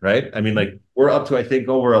larger, right? I mean, like we're up to, I think,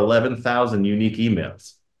 over 11,000 unique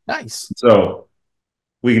emails. Nice. So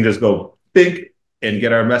we can just go big and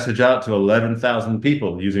get our message out to 11,000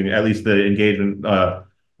 people using at least the engagement.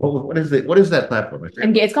 What is it? What is that platform?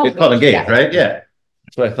 It's called Engage, right? Yeah,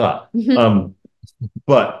 that's what I thought.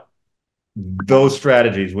 But those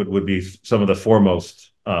strategies would be some of the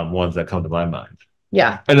foremost ones that come to my mind.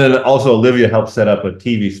 Yeah. And then also Olivia helped set up a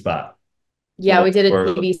TV spot. Yeah, we did a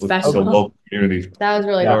TV special. Local communities. That was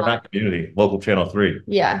really fun. Not community, local channel 3.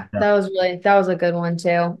 Yeah, that was a good one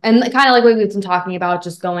too. And kind of like what we've been talking about,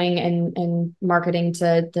 just going and marketing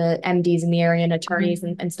to the MDs in the area and attorneys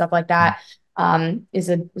and stuff like that is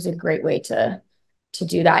a great way to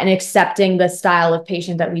do that, and accepting the style of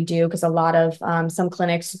patient that we do, because a lot of some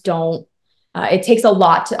clinics don't. It takes a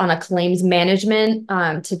lot on a claims management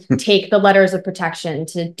to take the letters of protection,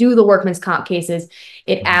 to do the workman's comp cases.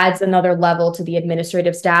 It adds another level to the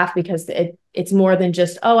administrative staff, because it's more than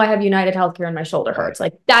just, oh, I have United Healthcare and my shoulder hurts.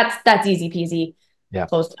 Like that's easy peasy. Yeah.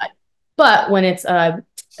 Close to that. But when it's a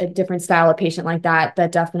different style of patient like that,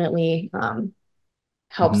 that definitely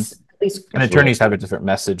helps least And attorneys have a different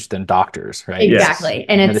message than doctors, right? exactly.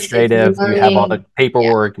 And it's Administrative, you have all the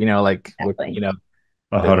paperwork, you know, like, exactly. you know,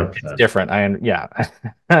 it's 100%. different. Yeah, A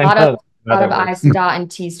I lot know of how that works. I's to dot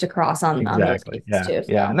and T's to cross on those Exactly. cases too.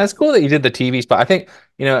 Yeah. So. And that's cool that you did the TV spot. I think,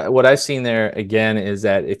 you know, what I've seen there again is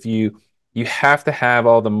that if you have to have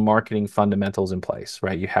all the marketing fundamentals in place,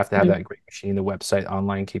 right? You have to have that great machine, the website,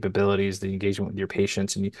 online capabilities, the engagement with your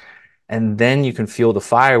patients, and then you can fuel the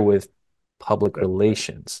fire with public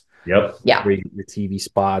relations. Yep. Yeah. Your TV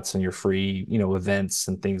spots and your free, you know, events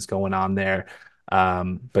and things going on there.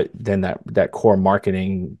 But then that core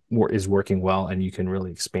marketing is working well, and you can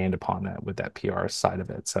really expand upon that with that PR side of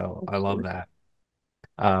it. So I love that.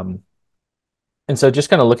 And so just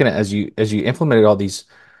kind of looking at as you implemented all these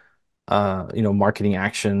you know, marketing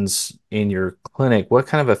actions in your clinic, what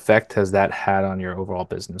kind of effect has that had on your overall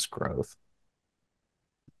business growth?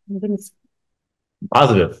 I think it's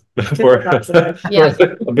Positive. super positive. Yeah.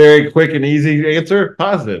 For a very quick and easy answer,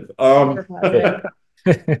 positive. Super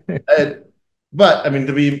positive. But I mean,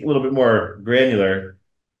 to be a little bit more granular,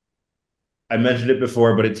 I mentioned it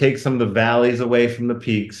before, but it takes some of the valleys away from the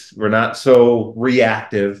peaks. We're not so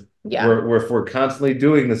reactive. Yeah. We're constantly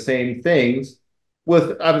doing the same things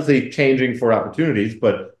with obviously changing for opportunities,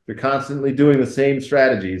 but if you're constantly doing the same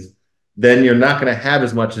strategies, then you're not going to have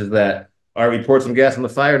as much as that. All right, we poured some gas on the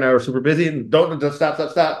fire. Now we're super busy and don't just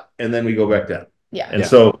stop. And then we go back down. Yeah. And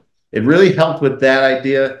so it really helped with that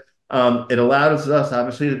idea. It allowed us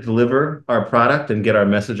obviously to deliver our product and get our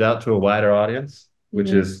message out to a wider audience,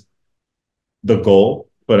 which is the goal.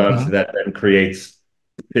 But obviously that then creates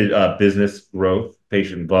business growth,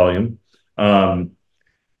 patient volume. And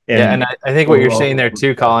I think what you're saying there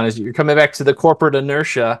too, Colin, is you're coming back to the corporate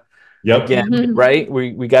inertia again, right?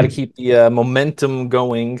 We got to keep the momentum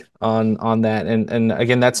going on that, and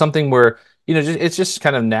again, that's something where, you know, it's just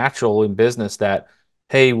kind of natural in business that,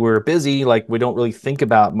 hey, we're busy, like we don't really think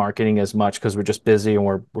about marketing as much because we're just busy and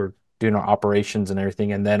we're doing our operations and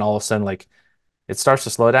everything, and then all of a sudden, like, it starts to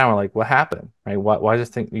slow down. We're like, what happened, right? Why does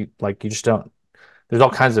think you just don't? There's all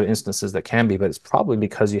kinds of instances that can be, but it's probably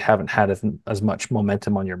because you haven't had as much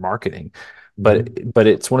momentum on your marketing. But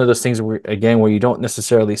it's one of those things where, again, where you don't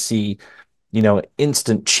necessarily see, you know,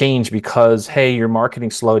 instant change because, hey, your marketing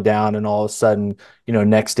slowed down and all of a sudden, you know,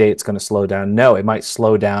 next day it's going to slow down. No, it might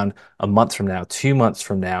slow down a month from now, 2 months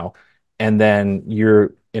from now, and then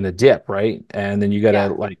you're in a dip, right? And then you got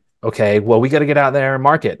to like, okay, well, we got to get out there and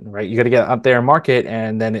market, right? You got to get out there and market,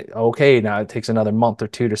 and then now it takes another month or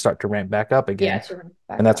two to start to ramp back up again.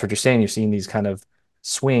 And that's what you're saying. You're seeing these kind of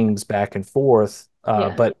swings back and forth.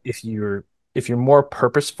 But if you're more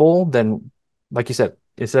purposeful, then, like you said,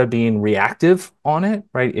 instead of being reactive on it,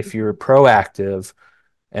 right? If you're proactive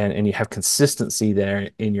and you have consistency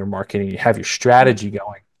there in your marketing, you have your strategy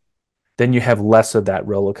going, then you have less of that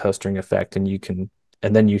roller coastering effect, and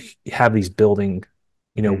then you have these building,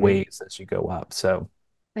 you know, waves as you go up. So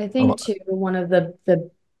I think too, one of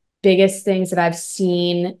the biggest things that I've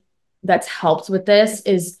seen that's helped with this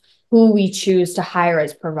is who we choose to hire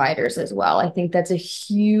as providers as well. I think that's a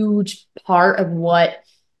huge part of what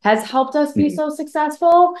has helped us be so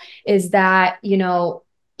successful, is that, you know,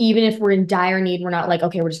 even if we're in dire need, we're not like,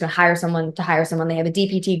 okay, we're just going to hire someone to hire someone. They have a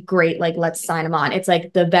DPT. Great. Like, let's sign them on. It's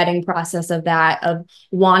like the vetting process of that, of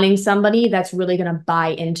wanting somebody that's really going to buy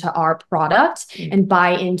into our product and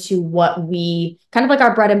buy into what we kind of like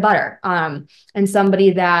our bread and butter, and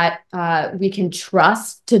somebody that we can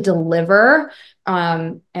trust to deliver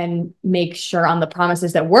and make sure on the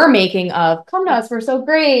promises that we're making of, come to us, we're so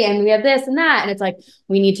great, and we have this and that. And it's like,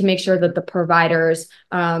 we need to make sure that the providers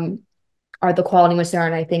are the quality which they are.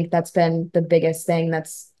 And I think that's been the biggest thing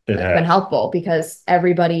that's been helpful, because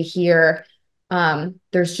everybody here,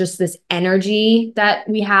 there's just this energy that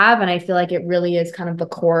we have. And I feel like it really is kind of the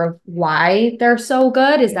core of why they're so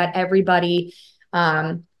good, is that everybody,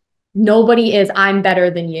 nobody is, I'm better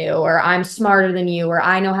than you, or I'm smarter than you, or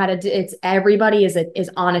I know how to do it's everybody is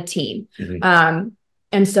on a team.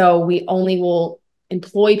 And so we only will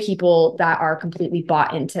employ people that are completely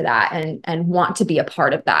bought into that and want to be a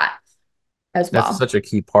part of that as well. That's such a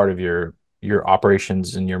key part of your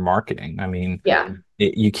operations and your marketing. I mean,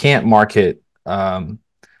 you can't market,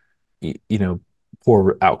 you know,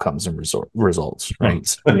 poor outcomes and results, right?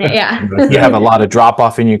 So, you know, if you have a lot of drop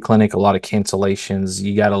off in your clinic, a lot of cancellations,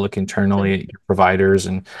 you got to look internally at your providers,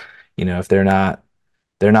 and, you know, if they're not,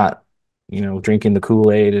 you know, drinking the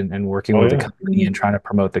Kool-Aid and working with the company and trying to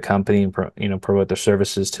promote the company and you know, promote their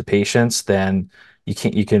services to patients, then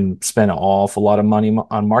you can spend an awful lot of money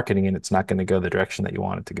on marketing, and it's not going to go the direction that you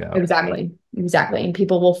want it to go. Exactly. And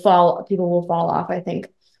people will fall off, I think,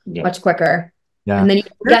 much quicker. Yeah. And then you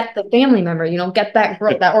get the family member, you don't get that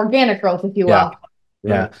growth, that organic growth, if you Yeah. will.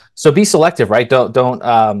 Yeah. So be selective, right? Don't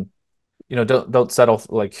settle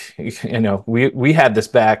for, like, we had this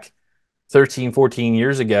back 13, 14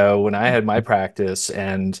 years ago when I had my practice,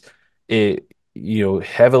 and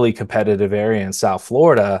heavily competitive area in South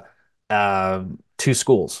Florida, two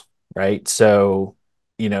schools, right? So,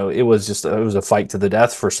 it was a fight to the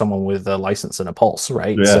death for someone with a license and a pulse,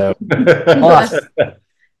 right? Yeah. So,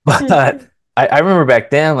 but I remember back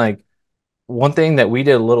then, like, one thing that we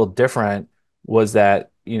did a little different was that,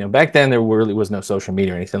 back then there really was no social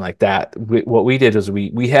media or anything like that. What we did is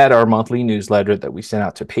we had our monthly newsletter that we sent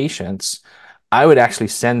out to patients. I would actually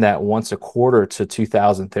send that once a quarter to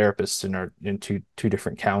 2,000 therapists in two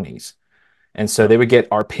different counties. And so they would get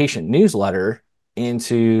our patient newsletter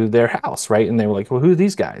into their house, right? And they were like, well, who are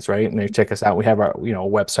these guys, right? And they check us out. We have our,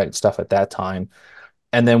 website stuff at that time.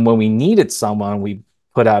 And then when we needed someone, we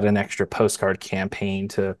put out an extra postcard campaign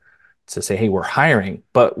to say, hey, we're hiring.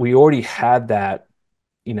 But we already had that,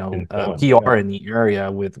 PR in the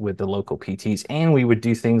area with the local PTs, and we would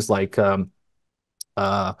do things like, we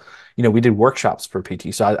did workshops for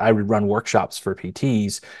PTs. So I would run workshops for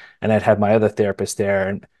PTs, and I'd have my other therapist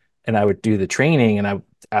there, and I would do the training, and I would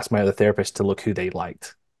ask my other therapist to look who they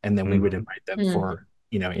liked, and then we would invite them for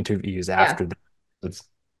interviews after that. That's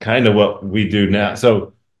kind of what we do now.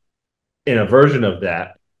 So in a version of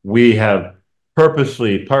that, we have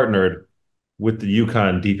purposely partnered with the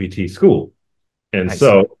UConn DPT school. And Nice.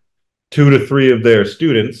 so 2 to 3 of their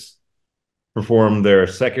students perform their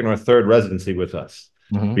second or third residency with us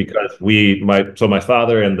because my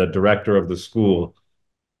father and the director of the school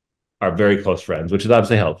are very close friends, which is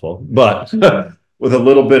obviously helpful. But with a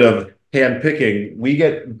little bit of hand picking, we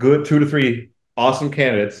get good 2 to 3 awesome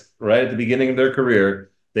candidates right at the beginning of their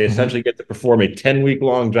career. They essentially get to perform a 10-week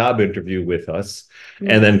long job interview with us.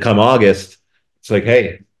 And then come August, it's like,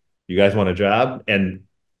 hey, you guys want a job? And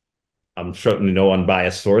I'm certainly no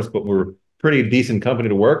unbiased source, but we're pretty decent company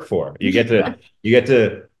to work for. You get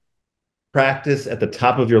to practice at the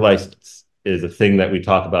top of your license is a thing that we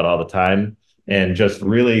talk about all the time. And just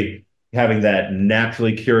really having that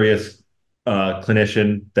naturally curious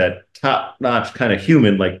clinician, that top-notch kind of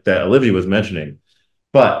human like that Olivia was mentioning.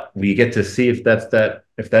 But we get to see if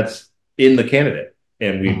that's in the candidate.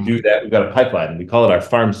 And we do that. We've got a pipeline. We call it our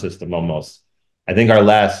farm system almost. I think our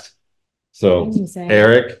last, so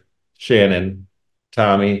Eric, Shannon,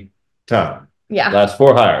 Tommy, Tom. Yeah. Last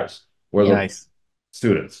 4 hires were the Nice.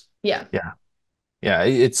 students. Yeah. Yeah. Yeah.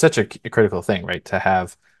 It's such a critical thing, right? To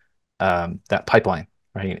have that pipeline,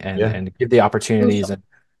 right? And give the opportunities. Crucial.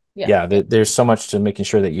 And there's so much to making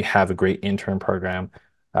sure that you have a great intern program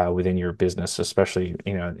within your business, especially,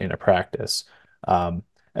 in a practice. And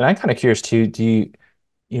I'm kind of curious too,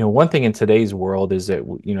 one thing in today's world is that,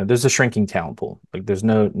 there's a shrinking talent pool. Like, there's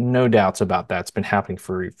no doubts about that. It's been happening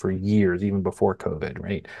for years, even before COVID,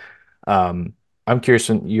 right? I'm curious,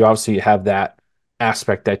 you obviously have that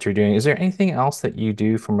aspect that you're doing. Is there anything else that you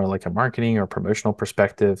do from a marketing or promotional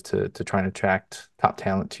perspective to try and attract top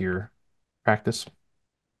talent to your practice?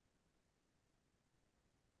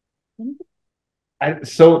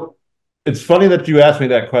 So it's funny that you asked me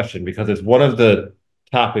that question because it's one of the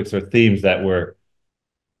topics or themes that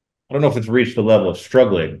I don't know if it's reached the level of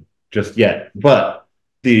struggling just yet, but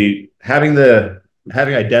having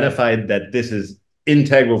identified that this is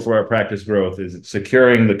integral for our practice growth is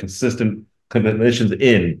securing the consistent clinicians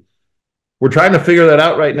in. We're trying to figure that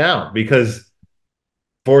out right now because,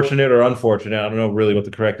 fortunate or unfortunate, I don't know really what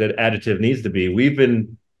the correct adjective needs to be. We've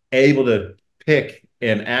been able to pick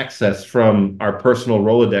and access from our personal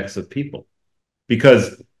Rolodex of people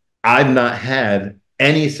because I've not had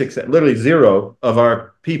any success. Literally 0 of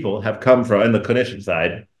our people have come from, and the clinician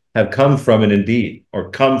side, have come from an Indeed or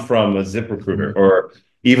come from a ZipRecruiter or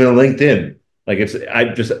even a LinkedIn. Like,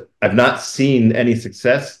 I've not seen any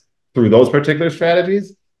success through those particular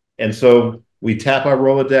strategies. And so we tap our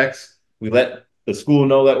Rolodex, we let the school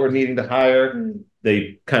know that we're needing to hire.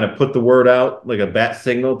 They kind of put the word out like a bat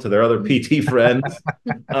signal to their other PT friends.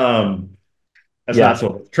 That's not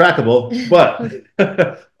so trackable, but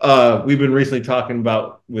we've been recently talking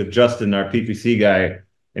about with Justin, our PPC guy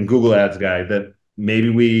and Google Ads guy, that maybe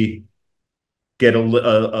we get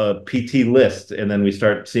a PT list and then we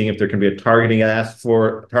start seeing if there can be a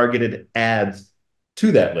targeted ads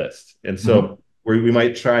to that list. And so we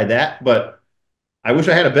might try that, but I wish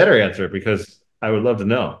I had a better answer because I would love to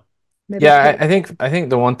know. Yeah, I think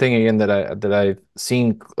the one thing again that I've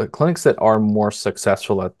seen clinics that are more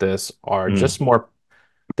successful at this are just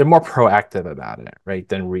they're more proactive about it, right,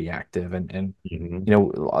 than reactive. And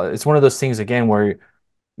it's one of those things again where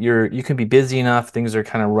you can be busy enough, things are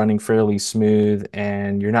kind of running fairly smooth,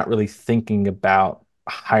 and you're not really thinking about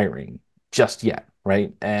hiring just yet,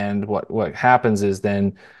 right? And what happens is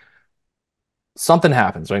then something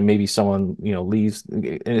happens, right? Maybe someone, leaves, and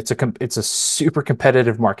it's a super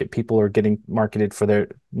competitive market. People are getting marketed for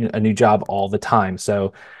a new job all the time.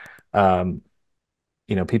 So, um,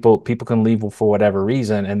 people can leave for whatever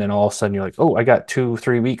reason, and then all of a sudden you're like, oh, I got 2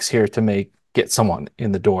 3 weeks here to get someone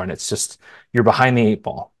in the door, and it's just you're behind the eight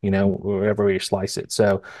ball, wherever you slice it.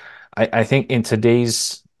 So I think in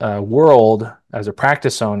today's world, as a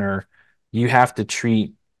practice owner, you have to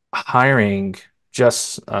treat hiring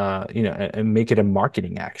just and make it a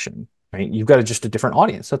marketing action, right? You've got just a different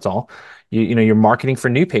audience. That's all. You're marketing for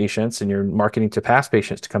new patients and you're marketing to past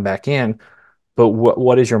patients to come back in. But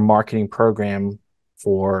what is your marketing program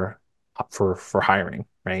for hiring,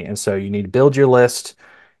 right? And so you need to build your list.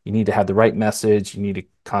 You need to have the right message. You need to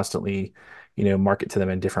constantly, market to them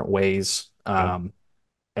in different ways. And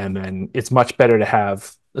then it's much better to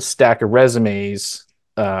have a stack of resumes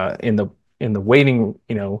in the waiting,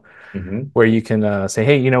 where you can say,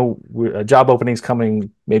 hey, a job opening's coming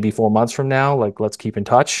maybe 4 months from now. Like, let's keep in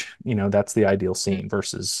touch. That's the ideal scene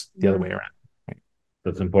versus the other way around. Right?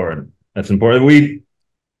 That's important. That's important.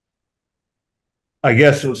 I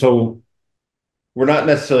guess, so we're not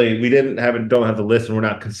necessarily, don't have the list, and we're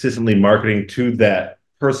not consistently marketing to that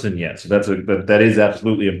person yet. So that is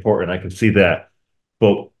absolutely important. I can see that.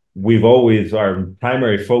 But our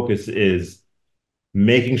primary focus is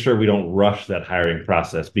making sure we don't rush that hiring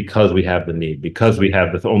process because we have the need, because we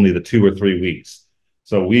have only the 2 or 3 weeks.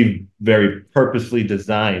 So we've very purposely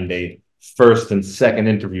designed a first and second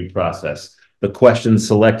interview process. The questions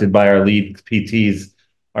selected by our lead PTs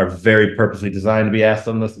are very purposely designed to be asked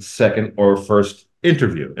on the second or first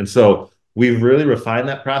interview. And so we've really refined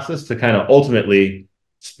that process to kind of ultimately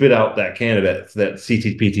spit out that candidate that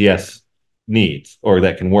CTPTS needs or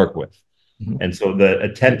that can work with. Mm-hmm. And so the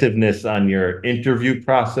attentiveness on your interview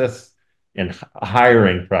process and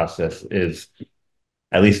hiring process is,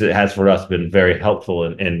 at least it has for us, been very helpful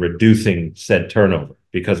in reducing said turnover.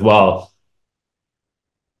 Because while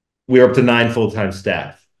we're up to 9 full-time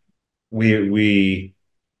staff, we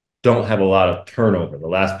don't have a lot of turnover. The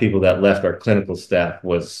last people that left our clinical staff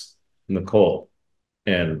was Nicole,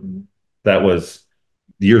 and that was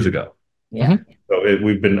years ago. Yeah. So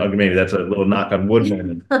we've been, maybe that's a little knock on wood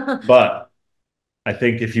moment, but I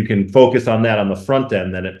think if you can focus on that on the front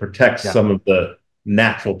end, then it protects some of the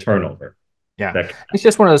natural turnover. Yeah. It's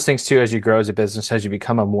just one of those things too, as you grow as a business, as you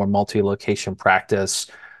become a more multi-location practice,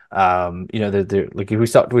 like we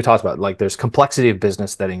talked about, like there's complexity of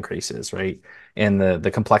business that increases, right? And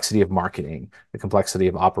the complexity of marketing, the complexity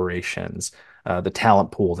of operations, the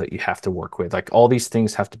talent pool that you have to work with, like all these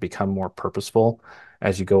things have to become more purposeful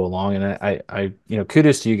as you go along. And I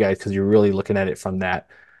kudos to you guys, because you're really looking at it from that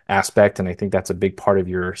aspect. And I think that's a big part of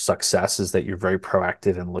your success, is that you're very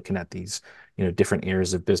proactive in looking at these, different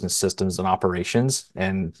areas of business systems and operations.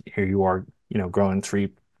 And here you are, growing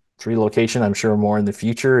three location, I'm sure more in the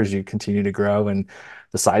future as you continue to grow and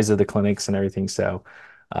the size of the clinics and everything. So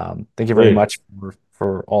thank you very much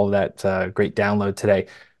for all of that great download today.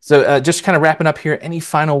 So just kind of wrapping up here, any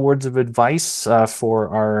final words of advice for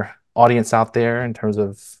our audience out there in terms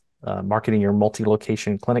of marketing your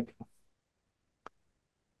multi-location clinic?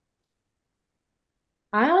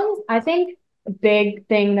 I think a big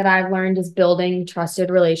thing that I've learned is building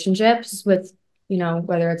trusted relationships with,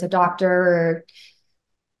 whether it's a doctor or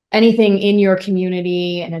anything in your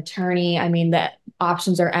community, an attorney. I mean, the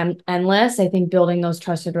options are endless. I think building those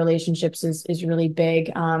trusted relationships is really big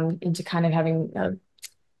into kind of having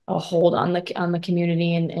a hold on the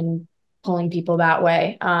community and pulling people that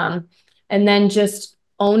way. And then just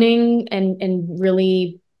owning and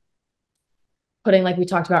really putting, like we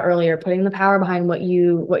talked about earlier, putting the power behind what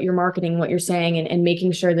you're marketing, what you're saying, and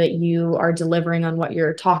making sure that you are delivering on what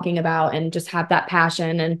you're talking about, and just have that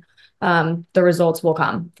passion, and the results will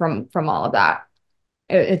come from all of that.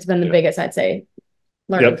 It's been the biggest, I'd say,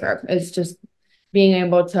 learning curve, is just being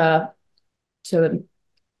able to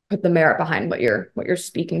put the merit behind what you're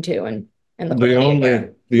speaking to, and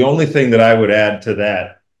the only thing that I would add to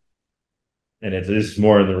that, and it is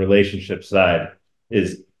more on the relationship side,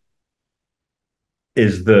 is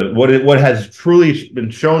what has truly been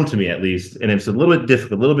shown to me, at least, and it's a little bit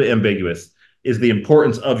difficult, a little bit ambiguous, is the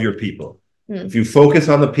importance of your people. If you focus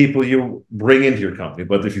on the people you bring into your company,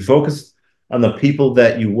 but if you focus on the people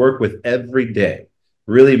that you work with every day,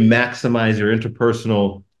 really maximize your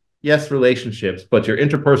interpersonal, relationships, but your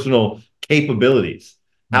interpersonal capabilities,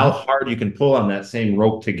 how hard you can pull on that same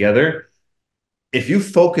rope together. If you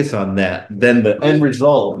focus on that, then the end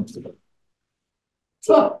result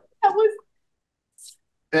So, That was.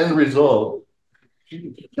 end result.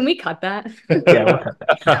 Can we cut that? Yeah, we'll cut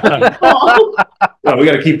that. No, we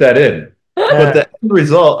got to keep that in. But the end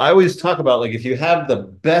result, I always talk about, like, if you have the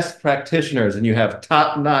best practitioners and you have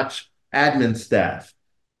top-notch admin staff,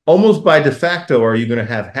 almost by de facto, are you going to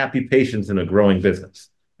have happy patients in a growing business?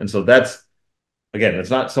 And so that's, again, it's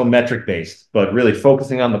not so metric based, but really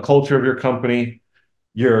focusing on the culture of your company,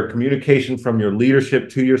 your communication from your leadership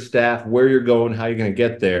to your staff, where you're going, how you're going to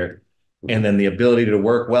get there, and then the ability to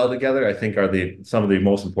work well together, I think, are some of the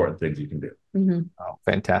most important things you can do. Mm-hmm. Oh,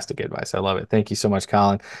 fantastic advice. I love it. Thank you so much,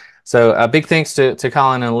 Colin. So a big thanks to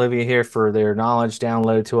Colin and Olivia here for their knowledge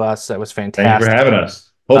download to us. That was Thank you fantastic. for having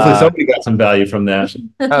us. Hopefully somebody got some value from that.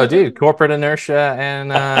 Oh, dude, corporate inertia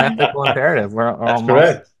and ethical imperative. We're That's almost,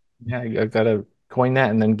 correct. yeah, I've got to coin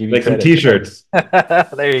that and then give you Make some credit. t-shirts.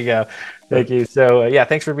 There you go. Thank you. So yeah,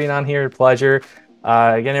 thanks for being on here. Pleasure.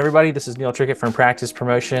 Again, everybody, this is Neil Trickett from Practice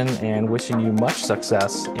Promotion and wishing you much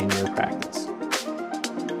success in your practice.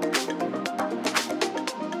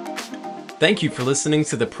 Thank you for listening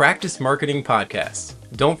to the Practice Marketing Podcast.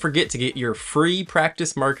 Don't forget to get your free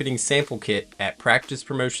practice marketing sample kit at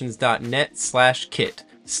practicepromotions.net/kit.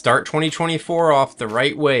 Start 2024 off the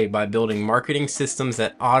right way by building marketing systems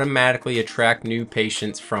that automatically attract new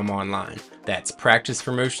patients from online. That's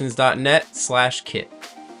practicepromotions.net/kit.